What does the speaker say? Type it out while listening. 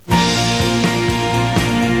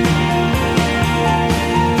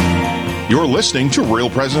You're listening to Real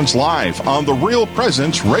Presence Live on the Real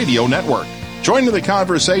Presence Radio Network. Join in the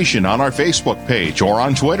conversation on our Facebook page or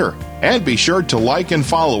on Twitter. And be sure to like and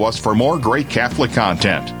follow us for more great Catholic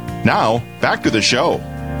content. Now, back to the show.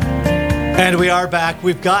 And we are back.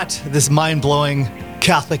 We've got this mind-blowing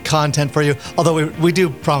Catholic content for you, although we do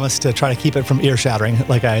promise to try to keep it from ear-shattering,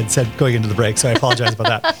 like I had said going into the break, so I apologize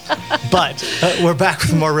about that. But we're back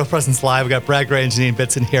with more Real Presence Live. We've got Brad Gray and Janine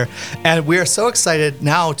Bitson here, and we are so excited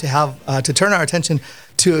now to have to turn our attention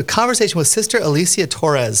to a conversation with Sister Alicia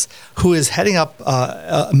Torres, who is heading up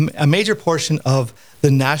a major portion of the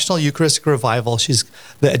National Eucharistic Revival. She's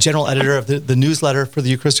the general editor of the newsletter for the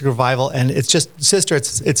Eucharistic Revival, and it's just, Sister,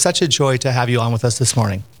 it's such a joy to have you on with us this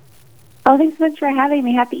morning. Oh, thanks so much for having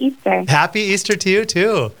me. Happy Easter. Happy Easter to you,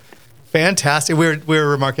 too. Fantastic. We were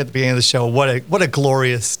remarking at the beginning of the show what a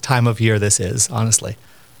glorious time of year this is, honestly.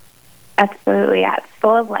 Absolutely, yeah. It's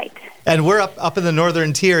full of light. And we're up in the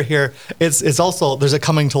northern tier here. It's also, there's a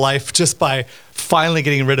coming to life just by finally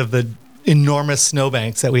getting rid of the enormous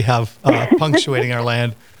snowbanks that we have punctuating our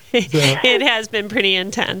land. So. It has been pretty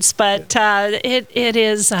intense, but it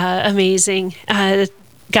is amazing.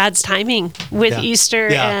 God's timing with Easter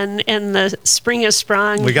and the spring has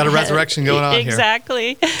sprung. We got a resurrection going on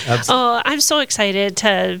exactly. here. Exactly. Oh, I'm so excited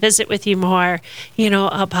to visit with you more,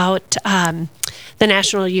 about the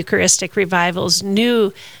National Eucharistic Revival's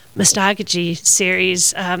new Mystagogy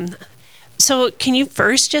series. So can you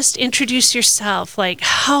first just introduce yourself? Like,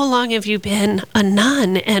 how long have you been a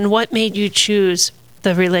nun, and what made you choose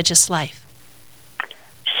the religious life?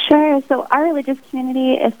 Sure. So our religious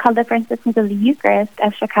community is called the Franciscans of the Eucharist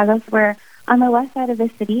of Chicago. So we're on the west side of the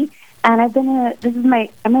city, and I'm in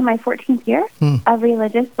my 14th year of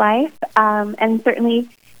religious life, and certainly,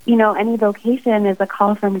 any vocation is a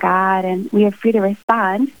call from God, and we are free to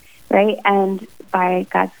respond, right? And by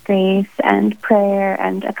God's grace and prayer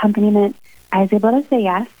and accompaniment, I was able to say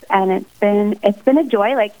yes, and it's been a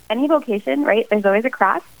joy. Like any vocation, right? There's always a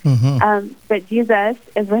cross, but Jesus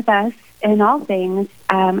is with us in all things,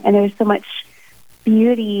 and there's so much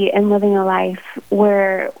beauty in living a life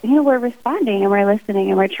where we're responding and we're listening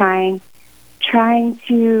and we're trying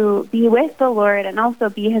to be with the Lord and also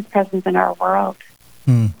be His presence in our world.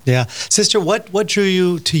 Yeah, Sister, what drew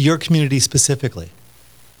you to your community specifically?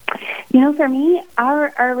 For me,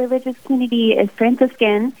 our religious community is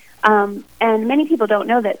Franciscan, and many people don't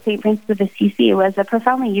know that St. Francis of Assisi was a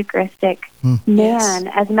profoundly Eucharistic man. Yes.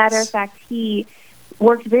 As a matter of fact, he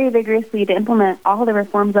worked very vigorously to implement all the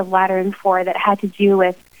reforms of Lateran IV that had to do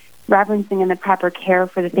with reverencing and the proper care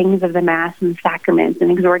for the things of the Mass and the sacraments,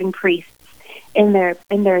 and exhorting priests in their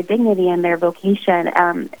dignity and their vocation.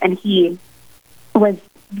 And he was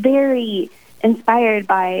very inspired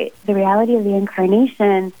by the reality of the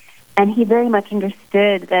Incarnation, and he very much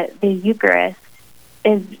understood that the Eucharist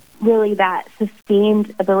is really that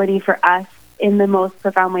sustained ability for us in the most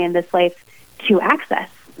profound way in this life to access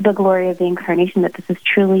the glory of the Incarnation, that this is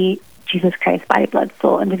truly Jesus Christ, body, blood,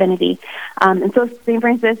 soul, and divinity. And so St.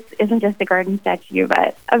 Francis isn't just a garden statue,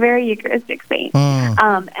 but a very Eucharistic saint.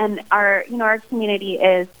 And our community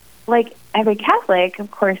is, like every Catholic, of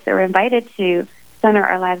course, they're invited to center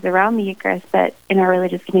our lives around the Eucharist, but in our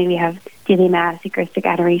religious community we have daily Mass, Eucharistic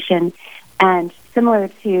adoration, and similar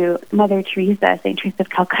to Mother Teresa, St. Teresa of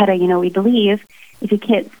Calcutta, we believe if you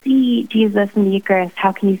can't see Jesus in the Eucharist,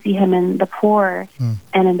 how can you see Him in the poor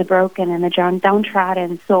and in the broken and the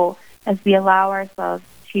downtrodden? So as we allow ourselves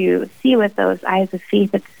to see with those eyes of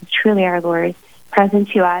faith that this is truly our Lord present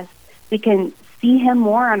to us, we can see Him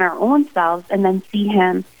more in our own selves and then see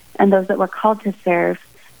Him and those that we're called to serve.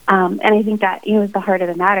 And I think that, is the heart of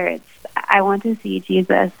the matter. I want to see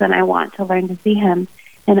Jesus, and I want to learn to see Him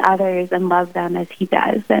in others and love them as He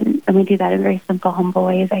does. And we do that in very simple, humble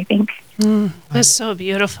ways, I think. That's so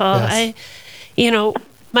beautiful. Yes.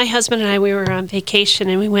 My husband and I, we were on vacation,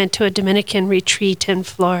 and we went to a Dominican retreat in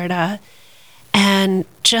Florida. And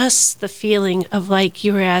just the feeling of like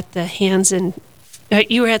you were at the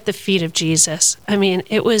feet of Jesus. I mean,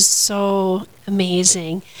 it was so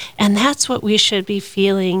amazing. And that's what we should be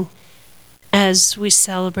feeling as we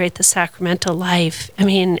celebrate the sacramental life. I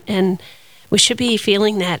mean, and we should be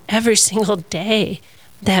feeling that every single day,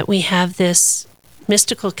 that we have this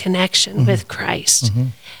mystical connection with Christ.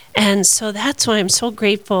 And so that's why I'm so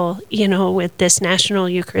grateful, with this National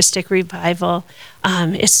Eucharistic Revival.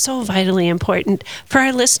 It's so vitally important. For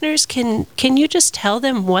our listeners, can you just tell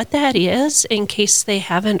them what that is in case they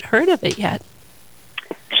haven't heard of it yet?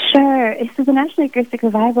 Sure. So the National Eucharistic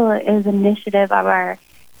Revival is an initiative of our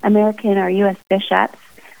U.S. bishops,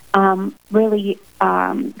 really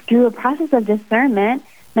through a process of discernment.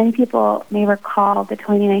 Many people may recall the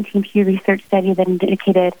 2019 Pew Research study that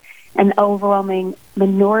indicated an overwhelming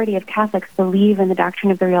minority of Catholics believe in the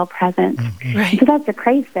doctrine of the real presence. Mm-hmm. Right. So that's a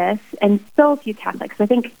crisis, and so few Catholics. I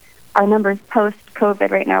think our numbers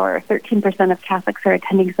post-COVID right now are 13% of Catholics are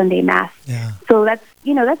attending Sunday Mass. Yeah. So that's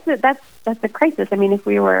a crisis. I mean, if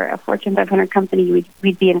we were a Fortune 500 company,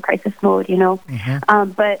 we'd be in crisis mode,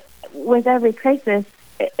 Mm-hmm. But with every crisis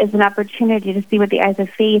is an opportunity to see with the eyes of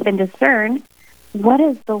faith and discern what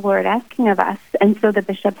is the Lord asking of us. And so the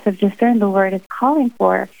bishops have discerned the Lord is calling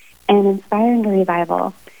for and inspiring a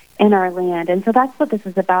revival in our land. And so that's what this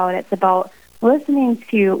is about. It's about listening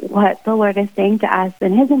to what the Lord is saying to us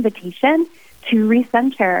and his invitation to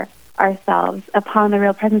recenter ourselves upon the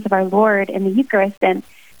real presence of our Lord in the Eucharist. And,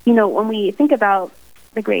 when we think about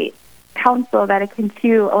the Great Council, Vatican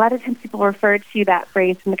II, a lot of times people refer to that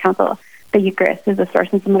phrase from the Council, the Eucharist, as a source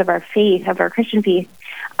and summit of our faith, of our Christian faith.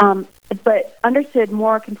 But understood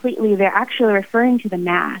more completely, they're actually referring to the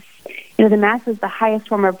Mass. The Mass is the highest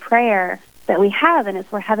form of prayer that we have, and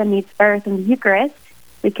it's where heaven meets earth. And the Eucharist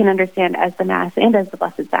we can understand as the Mass and as the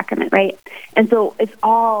Blessed Sacrament, right? And so it's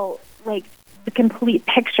all like the complete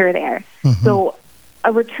picture there. Mm-hmm. So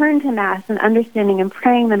a return to Mass and understanding and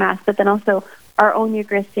praying the Mass, but then also our own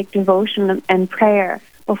Eucharistic devotion and prayer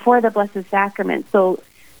before the Blessed Sacrament. So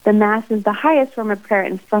the Mass is the highest form of prayer,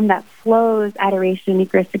 and from that flows adoration,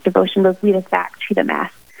 Eucharistic devotion. Those lead us back to the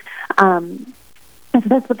Mass. And so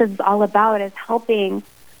that's what this is all about, is helping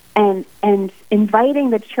and inviting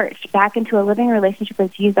the Church back into a living relationship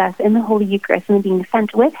with Jesus in the Holy Eucharist and being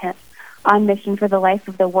sent with him on mission for the life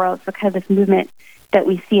of the world. So kind of this movement that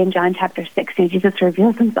we see in John chapter 6, Jesus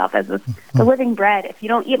reveals himself as the living bread. If you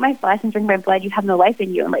don't eat my flesh and drink my blood, you have no life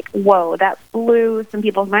in you. And whoa, that blew some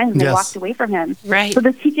people's minds, and they walked away from him. Right. So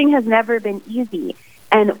this teaching has never been easy,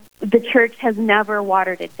 and the Church has never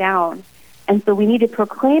watered it down. And so we need to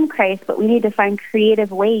proclaim Christ, but we need to find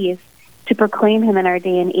creative ways to proclaim him in our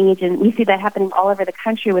day and age. And we see that happening all over the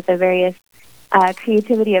country with the various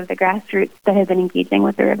creativity of the grassroots that have been engaging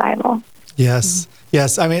with the revival. Yes.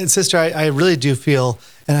 Yes. I mean, Sister, I really do feel,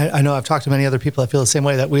 and I know I've talked to many other people that feel the same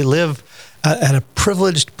way, that we live at a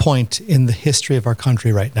privileged point in the history of our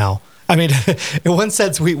country right now. I mean, in one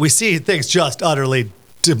sense, we see things just utterly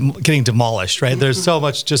getting demolished, right? There's so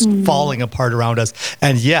much just falling apart around us.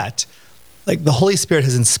 And yet, the Holy Spirit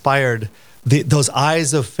has inspired those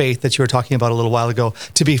eyes of faith that you were talking about a little while ago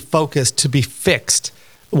to be focused, to be fixed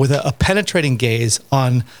with a penetrating gaze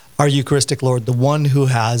on our Eucharistic Lord, the one who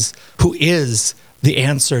is the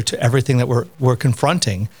answer to everything that we're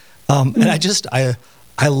confronting. And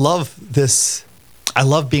I love this. I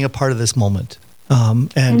love being a part of this moment.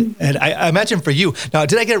 And I imagine for you, now,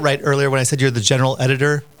 did I get it right earlier when I said you're the general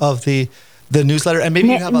editor of the newsletter? And maybe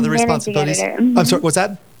you have other responsibilities. Editor. I'm sorry, what's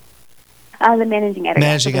that? The managing editor.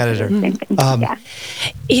 Managing editor.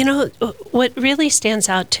 Yeah. What really stands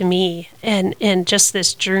out to me, and just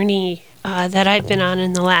this journey that I've been on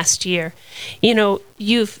in the last year, you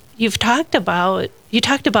talked about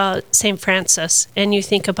St. Francis, and you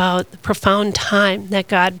think about the profound time that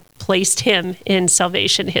God placed him in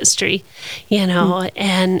salvation history, and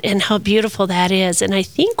how beautiful that is. And I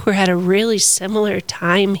think we're at a really similar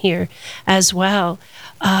time here as well,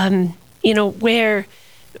 where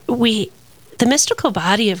the mystical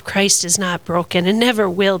body of Christ is not broken and never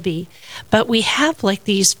will be, but we have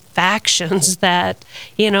these factions that,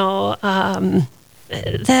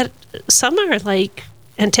 that some are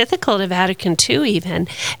antithetical to Vatican II even,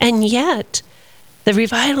 and yet the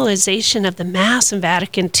revitalization of the Mass in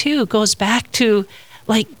Vatican II goes back to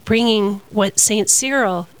bringing what St.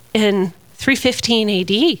 Cyril in 315 AD,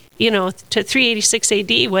 to 386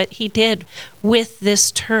 AD, what he did with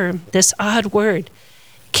this term, this odd word.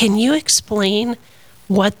 Can you explain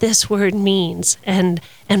what this word means and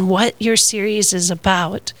what your series is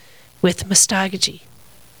about with Mystagogy?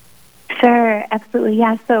 Sure, absolutely,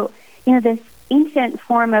 yeah. So, this ancient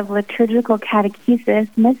form of liturgical catechesis,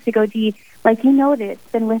 Mystagogy, like you noted,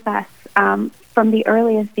 it's been with us from the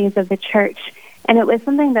earliest days of the Church, and it was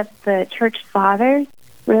something that the Church Fathers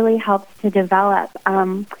really helped to develop.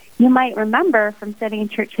 You might remember from studying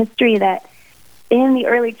church history that in the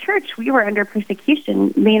early church, we were under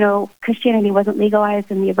persecution. Christianity wasn't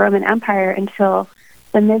legalized in the Roman Empire until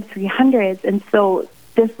the mid-300s, and so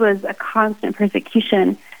this was a constant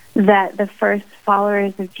persecution that the first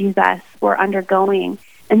followers of Jesus were undergoing.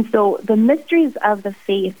 And so the mysteries of the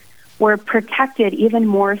faith were protected even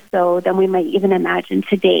more so than we might even imagine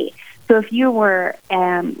today. So if you were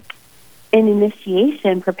in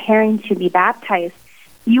initiation, preparing to be baptized,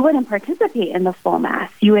 you wouldn't participate in the full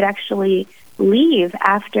Mass. You would actually leave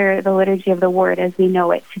after the liturgy of the Word as we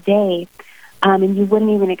know it today, and you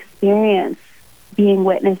wouldn't even experience being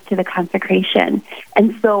witness to the consecration.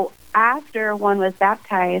 And so after one was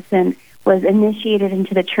baptized and was initiated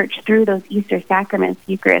into the church through those Easter sacraments,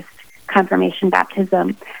 Eucharist, confirmation,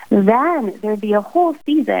 baptism, then there'd be a whole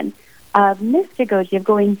season of mystagogy, of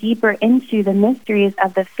going deeper into the mysteries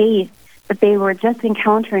of the faith that they were just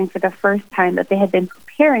encountering for the first time, that they had been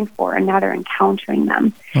preparing for, and now they're encountering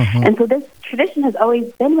them. Mm-hmm. And so this tradition has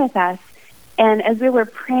always been with us. And as we were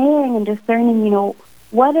praying and discerning,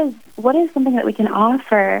 what is something that we can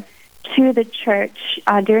offer to the church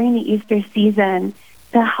during the Easter season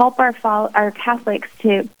to help our Catholics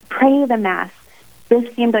to pray the Mass,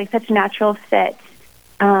 this seemed like such a natural fit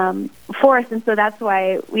for us, and so that's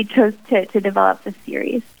why we chose to develop this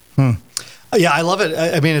series. Yeah, I love it.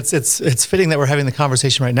 I mean, it's fitting that we're having the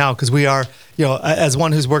conversation right now, because we are, as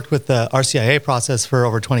one who's worked with the RCIA process for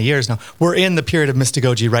over 20 years now, we're in the period of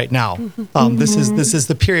mystagogy right now. This is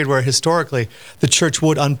the period where historically the church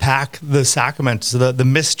would unpack the sacraments, the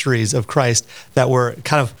mysteries of Christ that were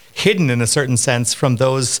kind of hidden in a certain sense from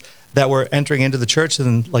those that were entering into the church,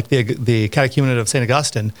 and like the catechumenate of St.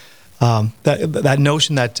 Augustine. That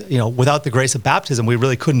notion that, without the grace of baptism, we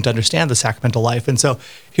really couldn't understand the sacramental life. And so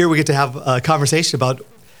here we get to have a conversation about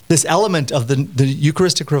this element of the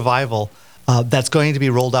Eucharistic revival that's going to be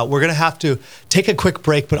rolled out. We're going to have to take a quick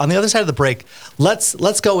break, but on the other side of the break,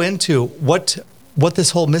 let's go into what this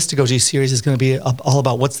whole Mystagogy series is going to be all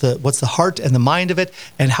about. What's the heart and the mind of it,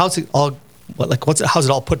 and how's it all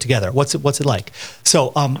put together? What's it like?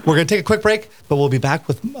 So we're going to take a quick break, but we'll be back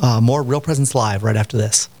with more Real Presence Live right after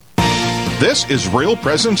this. This is Real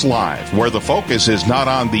Presence Live, where the focus is not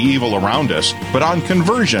on the evil around us, but on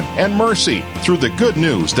conversion and mercy through the good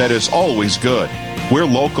news that is always good. We're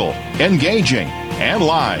local, engaging, and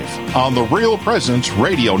live on the Real Presence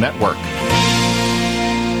Radio Network.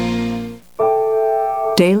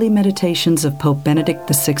 Daily Meditations of Pope Benedict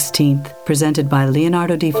XVI, presented by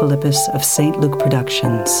Leonardo Di Philippis of St. Luke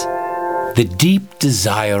Productions. The deep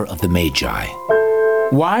desire of the Magi.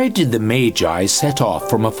 Why did the Magi set off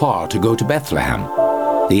from afar to go to Bethlehem?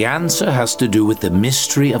 The answer has to do with the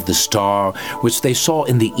mystery of the star which they saw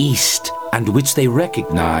in the east and which they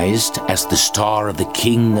recognized as the star of the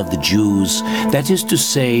King of the Jews, that is to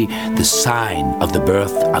say, the sign of the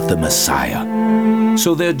birth of the Messiah.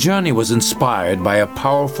 So their journey was inspired by a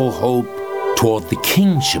powerful hope toward the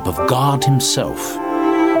kingship of God Himself.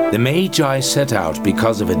 The Magi set out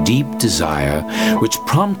because of a deep desire which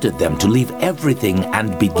prompted them to leave everything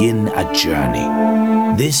and begin a journey.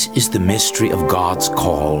 This is the mystery of God's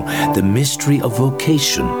call, the mystery of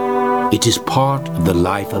vocation. It is part of the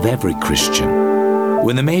life of every Christian.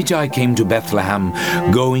 When the Magi came to Bethlehem,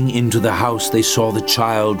 going into the house they saw the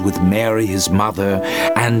child with Mary his mother,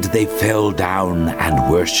 and they fell down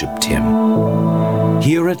and worshipped Him.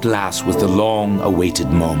 Here at last was the long-awaited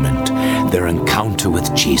moment, their encounter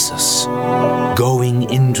with Jesus. Going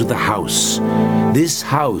into the house. This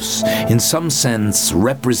house, in some sense,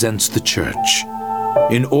 represents the church.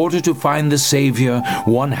 In order to find the Savior,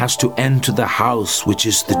 one has to enter the house, which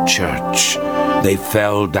is the church. They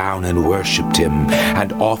fell down and worshipped Him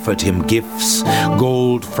and offered Him gifts,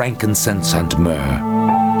 gold, frankincense, and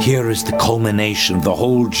myrrh. Here is the culmination of the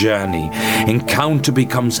whole journey. Encounter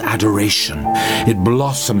becomes adoration. It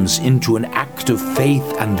blossoms into an act of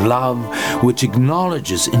faith and love which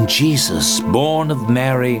acknowledges in Jesus, born of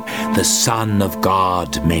Mary, the Son of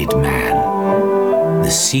God made man. The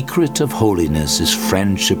secret of holiness is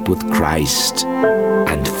friendship with Christ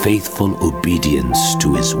and faithful obedience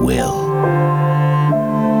to His will.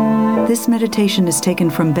 This meditation is taken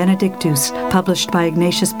from Benedictus, published by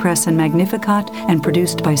Ignatius Press and Magnificat, and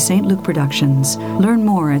produced by St. Luke Productions. Learn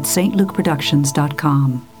more at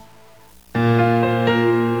stlukeproductions.com.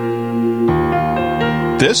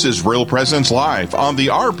 This is Real Presence Live on the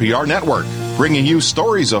RPR Network, bringing you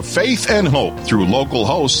stories of faith and hope through local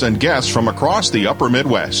hosts and guests from across the upper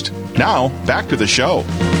Midwest. Now, back to the show.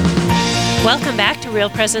 Welcome back to Real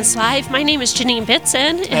Presence Live. My name is Janine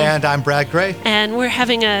Bitson. And I'm Brad Gray. And we're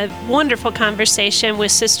having a wonderful conversation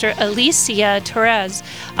with Sister Alicia Torres.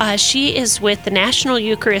 She is with the National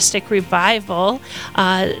Eucharistic Revival,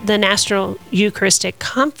 the National Eucharistic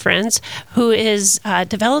Conference, who is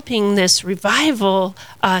developing this revival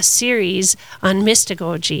series on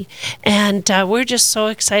Mystagogy. And we're just so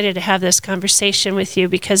excited to have this conversation with you,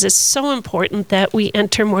 because it's so important that we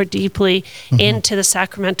enter more deeply into the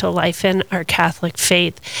sacramental life and our Catholic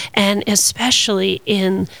faith, and especially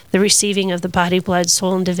in the receiving of the body, blood,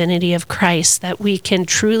 soul, and divinity of Christ, that we can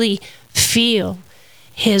truly feel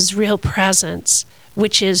His real presence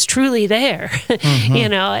which is truly there,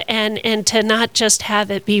 and to not just have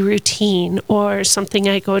it be routine or something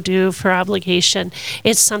I go do for obligation.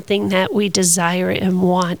 It's something that we desire and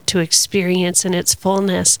want to experience in its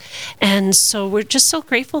fullness. And so we're just so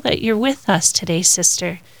grateful that you're with us today,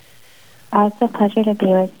 sister. It's a pleasure to be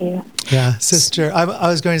with you. Yeah, sister, I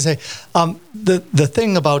was going to say, the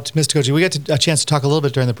thing about Mystagogy, we got a chance to talk a little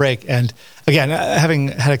bit during the break, and again, having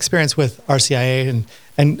had experience with RCIA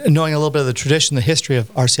and knowing a little bit of the tradition, the history of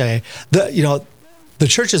RCIA, the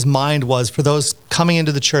church's mind was, for those coming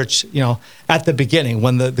into the church, at the beginning,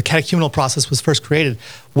 when the catechumenal process was first created,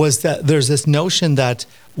 was that there's this notion that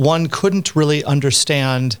one couldn't really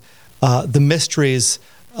understand the mysteries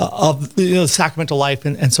of the sacramental life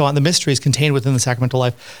and so on, the mysteries contained within the sacramental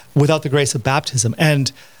life without the grace of baptism.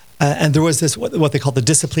 And there was this, what they call the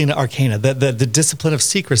disciplina arcana, the discipline of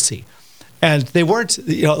secrecy. And they weren't,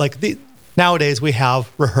 nowadays we have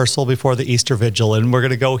rehearsal before the Easter Vigil, and we're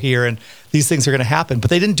going to go here, and these things are going to happen. But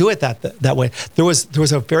they didn't do it that way. There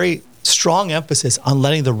was a very strong emphasis on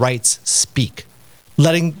letting the rites speak,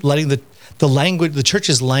 letting the language, the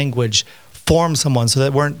church's language, form someone, so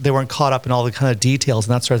that they weren't caught up in all the kind of details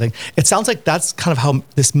and that sort of thing. It sounds like that's kind of how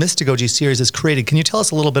this Mystagogy series is created. Can you tell us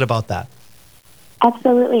a little bit about that?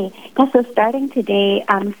 Absolutely. Yeah, so starting today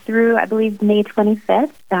through, I believe, May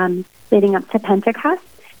 25th, leading up to Pentecost,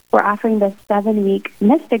 we're offering this 7-week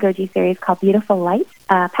Mystagogy series called Beautiful Light,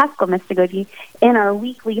 Paschal Mystagogy, in our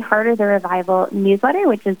weekly Heart of the Revival newsletter,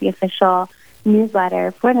 which is the official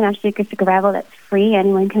newsletter for the National Eucharistic Revival that's free.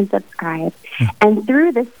 Anyone can subscribe. And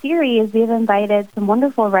through this series, we've invited some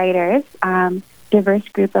wonderful writers, diverse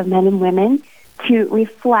group of men and women, to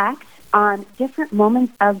reflect on different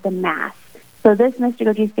moments of the Mass. So this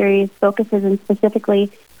Mystagogy series focuses in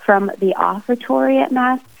specifically from the offertory at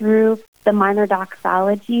Mass through the minor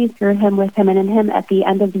doxology, through Him, with Him, and in Him at the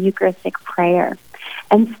end of the Eucharistic prayer.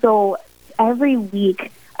 And so every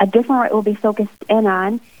week, a different rite will be focused in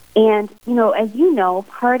on. And, as you know,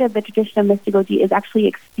 part of the tradition of Mystagogy is actually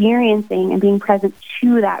experiencing and being present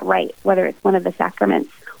to that rite, whether it's one of the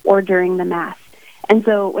sacraments or during the Mass. And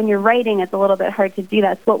so when you're writing, it's a little bit hard to do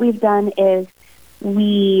that. So what we've done is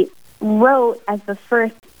we wrote, as the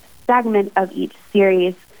first segment of each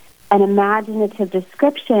series, an imaginative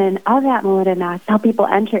description of that moment of Mass, how people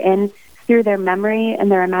enter in through their memory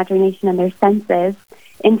and their imagination and their senses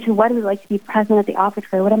into what it would like to be present at the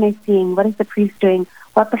offertory. What am I seeing? What is the priest doing?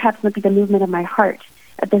 What perhaps might be the movement of my heart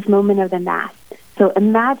at this moment of the Mass? So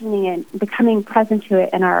imagining it, becoming present to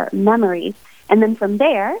it in our memory. And then from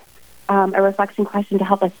there, a reflection question to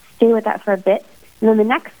help us stay with that for a bit. And then the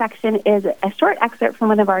next section is a short excerpt from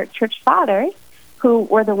one of our church fathers, who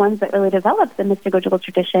were the ones that really developed the mystagogical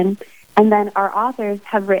tradition. And then our authors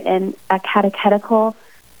have written a catechetical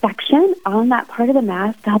section on that part of the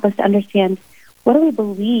Mass to help us to understand, what do we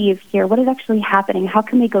believe here? What is actually happening? How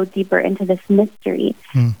can we go deeper into this mystery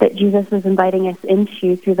that Jesus is inviting us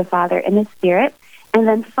into through the Father and the Spirit? And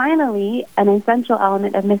then finally, an essential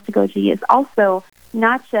element of mystagogy is also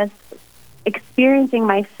not just experiencing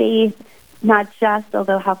my faith, not just,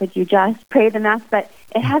 although how could you just pray the Mass, but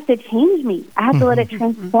it has to change me. I have to let it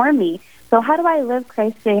transform me. So how do I live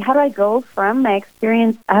Christ today? How do I go from my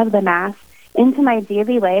experience of the Mass into my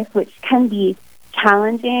daily life, which can be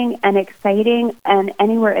challenging and exciting and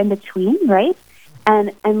anywhere in between, right?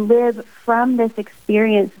 And live from this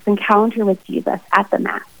experience, this encounter with Jesus at the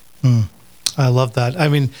Mass. I love that. I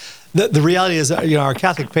mean, the reality is, our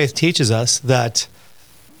Catholic faith teaches us that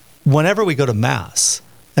whenever we go to Mass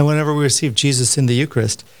and whenever we receive Jesus in the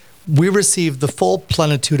Eucharist, we receive the full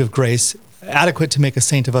plenitude of grace, adequate to make a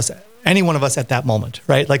saint of us, any one of us at that moment,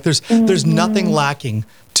 right? Like there's nothing lacking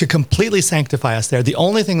to completely sanctify us there. The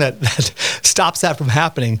only thing that stops that from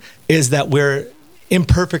happening is that we're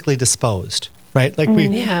imperfectly disposed, right? Like we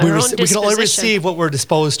can only receive what we're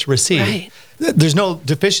disposed to receive. Right. There's no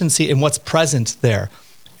deficiency in what's present there.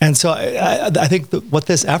 And so I think what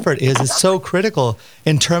this effort is so critical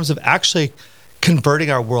in terms of actually converting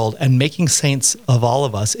our world and making saints of all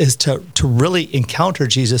of us, is to really encounter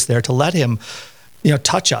Jesus there, to let Him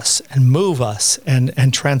touch us and move us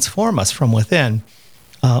and transform us from within.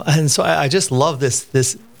 And so I just love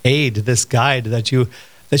this aid, this guide that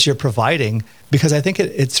you're providing, because I think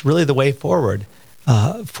it's really the way forward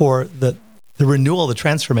for the renewal, the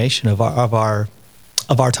transformation of our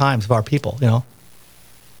times, of our people.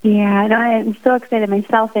 Yeah, no, I'm so excited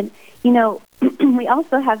myself, and we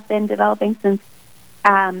also have been developing since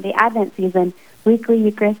the Advent season weekly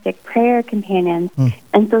Eucharistic prayer companions,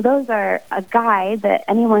 and so those are a guide that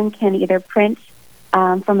anyone can either print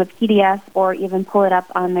from a PDF or even pull it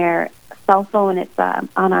up on their cell phone. It's on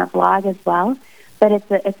our blog as well. but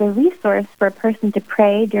it's a resource for a person to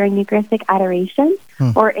pray during Eucharistic adoration,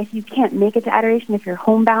 or if you can't make it to adoration, if you're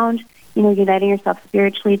homebound, uniting yourself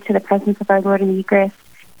spiritually to the presence of our Lord in the Eucharist,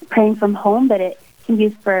 praying from home, but it can be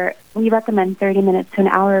used we recommend 30 minutes to an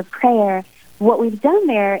hour of prayer. What we've done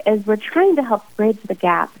there is we're trying to help bridge the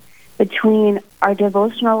gap between our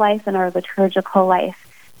devotional life and our liturgical life.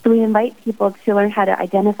 So we invite people to learn how to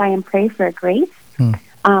identify and pray for a grace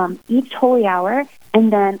each Holy Hour,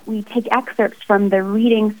 and then we take excerpts from the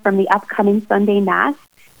readings from the upcoming Sunday Mass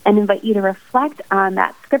and invite you to reflect on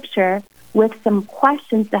that scripture with some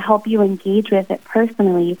questions to help you engage with it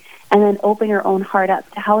personally, and then open your own heart up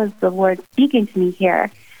to how is the Lord speaking to me here.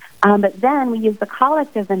 But then we use the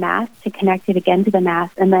collect of the Mass to connect it again to the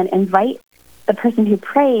Mass, and then invite the person who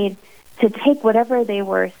prayed to take whatever they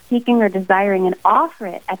were seeking or desiring and offer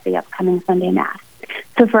it at the upcoming Sunday Mass.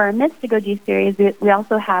 So for our Mystagogy series, we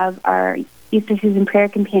also have our Easter Season Prayer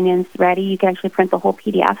Companions ready. You can actually print the whole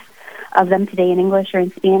PDF of them today in English or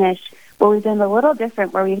in Spanish. What we've done a little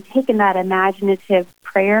different, where we've taken that imaginative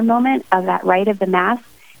prayer moment of that rite of the Mass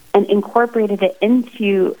and incorporated it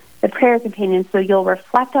into the prayer companion. So you'll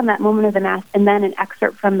reflect on that moment of the Mass and then an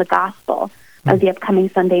excerpt from the Gospel of the upcoming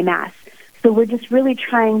Sunday Mass. So we're just really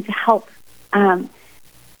trying to help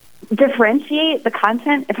differentiate the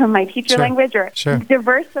content from my teacher language, or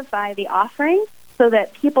diversify the offering so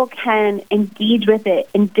that people can engage with it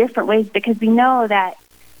in different ways, because we know that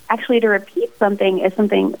actually to repeat something is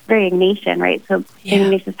something very Ignatian, right? So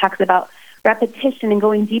Ignatius talks about repetition and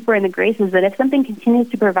going deeper in the graces, that if something continues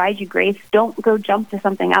to provide you grace, don't go jump to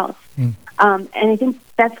something else. And I think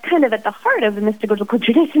that's kind of at the heart of the mystagogical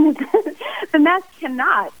tradition, is that the Mass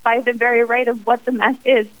cannot, by the very right of what the Mass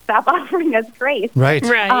is, stop offering us grace. Right.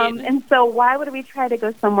 And so why would we try to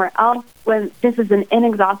go somewhere else when this is an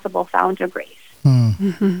inexhaustible fount of grace?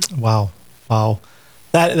 Wow.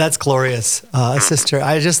 That's glorious, Sister.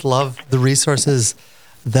 I just love the resources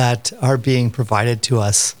that are being provided to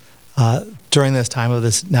us during this time of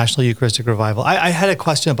this National Eucharistic Revival. I had a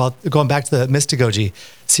question about going back to the Mystagogy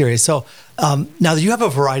series. So now you have a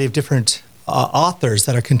variety of different authors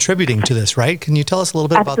that are contributing to this, right? Can you tell us a little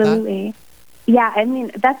bit about that? Absolutely. Yeah, I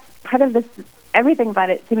mean, that's part of this. Everything about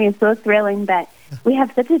it to me is so thrilling that we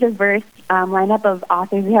have such a diverse lineup of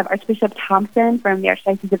authors. We have Archbishop Thompson from the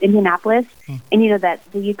Archdiocese of Indianapolis, and you know that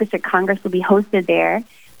the Eucharistic Congress will be hosted there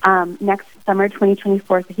next summer,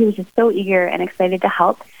 2024. So he was just so eager and excited to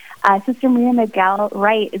help. Sister Maria Miguel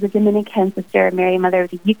Wright is a Dominican sister, Mary Mother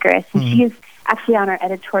of the Eucharist, and she's actually on our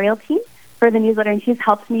editorial team for the newsletter, and she's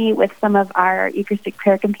helped me with some of our Eucharistic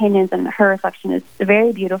prayer companions, and her reflection is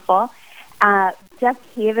very beautiful. Jeff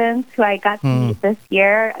Havens, who I got to meet this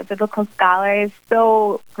year, a biblical scholar, is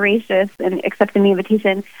so gracious in accepting the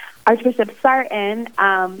invitation. Archbishop Sarton,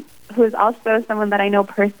 who is also someone that I know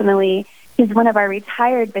personally, he's one of our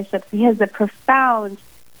retired bishops. He has a profound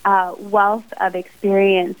wealth of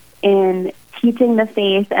experience in teaching the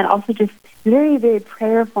faith, and also just very, very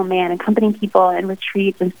prayerful man, accompanying people in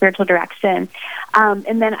retreats and spiritual direction.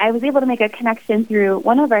 And then I was able to make a connection through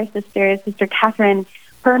one of our sisters, Sister Catherine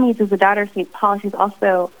Hermes, is the daughter of St. Paul. She's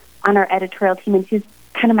also on our editorial team, and she's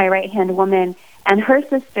kind of my right-hand woman. And her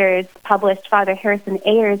sisters published Father Harrison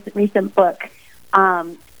Ayer's recent book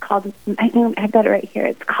called, I think I've got it right here,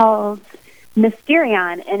 it's called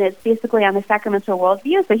Mysterion, and it's basically on the sacramental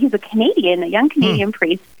worldview. So he's a Canadian, a young Canadian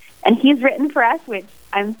priest, and he's written for us, which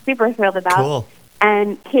I'm super thrilled about. Cool.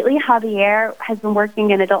 And Kaitley Javier has been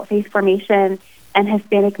working in adult faith formation and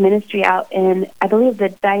Hispanic ministry out in, I believe, the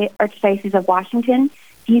Archdiocese of Washington,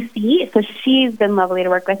 D.C., so she's been lovely to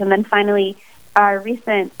work with. And then finally, our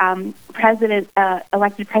recent elected president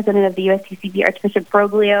of the USTCB, Archbishop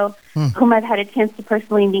Broglio, whom I've had a chance to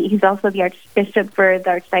personally meet. He's also the Archbishop for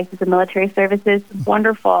the Archdiocese of Military Services.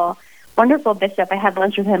 Wonderful, wonderful bishop. I had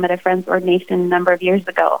lunch with him at a friend's ordination a number of years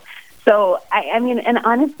ago. So, I mean, and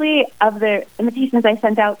honestly, of the invitations I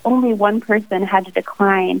sent out, only one person had to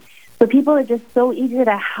decline. So people are just so eager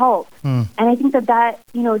to help. And I think that,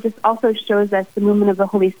 just also shows us the movement of the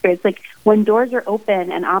Holy Spirit. It's like when doors are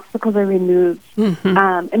open and obstacles are removed.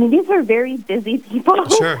 I mean, these are very busy people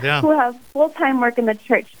who have full-time work in the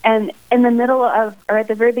church. And in the middle of, or at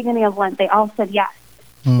the very beginning of Lent, they all said yes.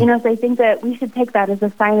 So I think that we should take that as a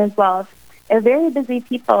sign as well. If very busy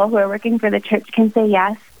people who are working for the church can say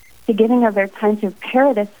yes to giving of their time to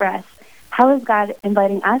prepare this for us, how is God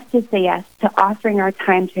inviting us to say yes to offering our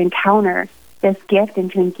time to encounter this gift and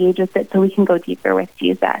to engage with it so we can go deeper with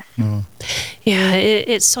Jesus? Yeah,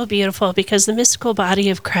 it's so beautiful because the mystical body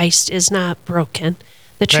of Christ is not broken.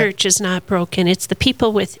 The church is not broken. It's the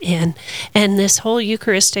people within. And this whole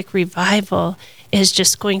Eucharistic revival is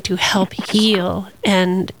just going to help heal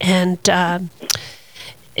and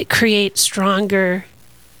create stronger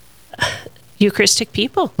Eucharistic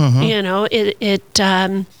people. You know,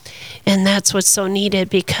 and that's what's so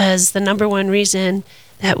needed, because the number one reason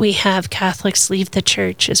that we have Catholics leave the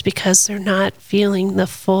church is because they're not feeling the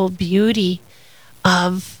full beauty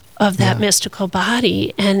of that mystical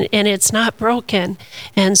body, and it's not broken.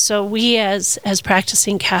 And so we as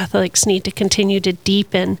practicing Catholics need to continue to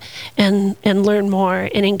deepen and learn more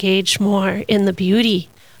and engage more in the beauty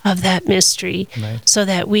of that mystery, so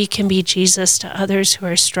that we can be Jesus to others who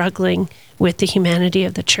are struggling with the humanity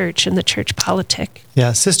of the church and the church politic.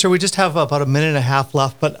 Yeah, Sister, we just have about a minute and a half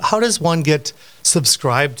left, but how does one get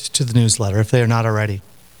subscribed to the newsletter if they are not already?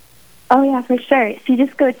 Oh, yeah, for sure. So you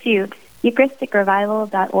just go to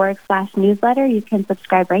eucharisticrevival.org/newsletter. You can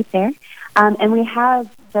subscribe right there. And we have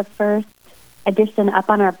the first edition up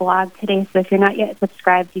on our blog today, so if you're not yet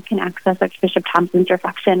subscribed, you can access Archbishop Thompson's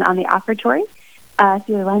reflection on the offertory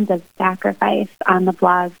through the lens of sacrifice on the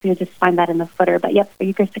blog. So you'll just find that in the footer. But yep,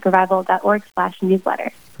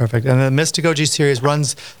 eucharisticrevival.org/newsletter. Perfect. And the Mystagogy series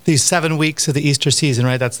runs these 7 weeks of the Easter season,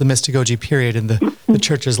 right? That's the Mystagogy period in the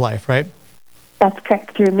church's life, right? That's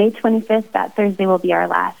correct. Through May 25th, that Thursday will be our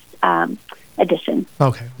last edition.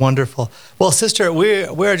 Okay, wonderful. Well, Sister,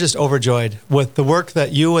 we're just overjoyed with the work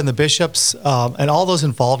that you and the bishops and all those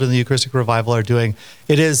involved in the Eucharistic revival are doing.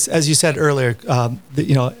 It is, as you said earlier,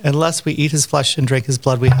 unless we eat his flesh and drink his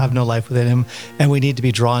blood, we have no life within him, and we need to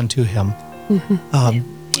be drawn to him.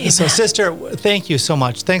 So, Sister, thank you so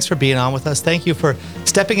much. Thanks for being on with us. Thank you for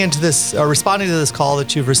stepping into this, responding to this call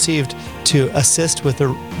that you've received to assist with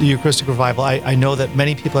the Eucharistic revival. I know that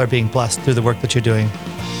many people are being blessed through the work that you're doing.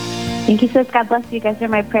 Thank you, sis. God bless you. You guys are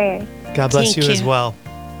my prayers. God bless you as well.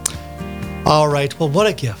 All right. Well, what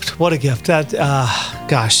a gift. What a gift. That,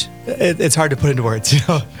 it's hard to put into words, you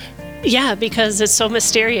know? Yeah, because it's so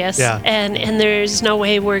mysterious. Yeah. And there's no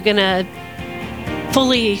way we're going to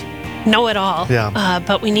fully know it all. Yeah.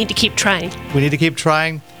 But we need to keep trying. We need to keep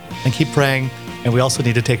trying and keep praying. And we also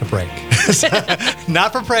need to take a break.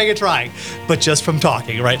 Not from praying and trying, but just from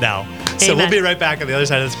talking right now. Amen. So we'll be right back on the other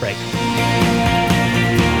side of this break.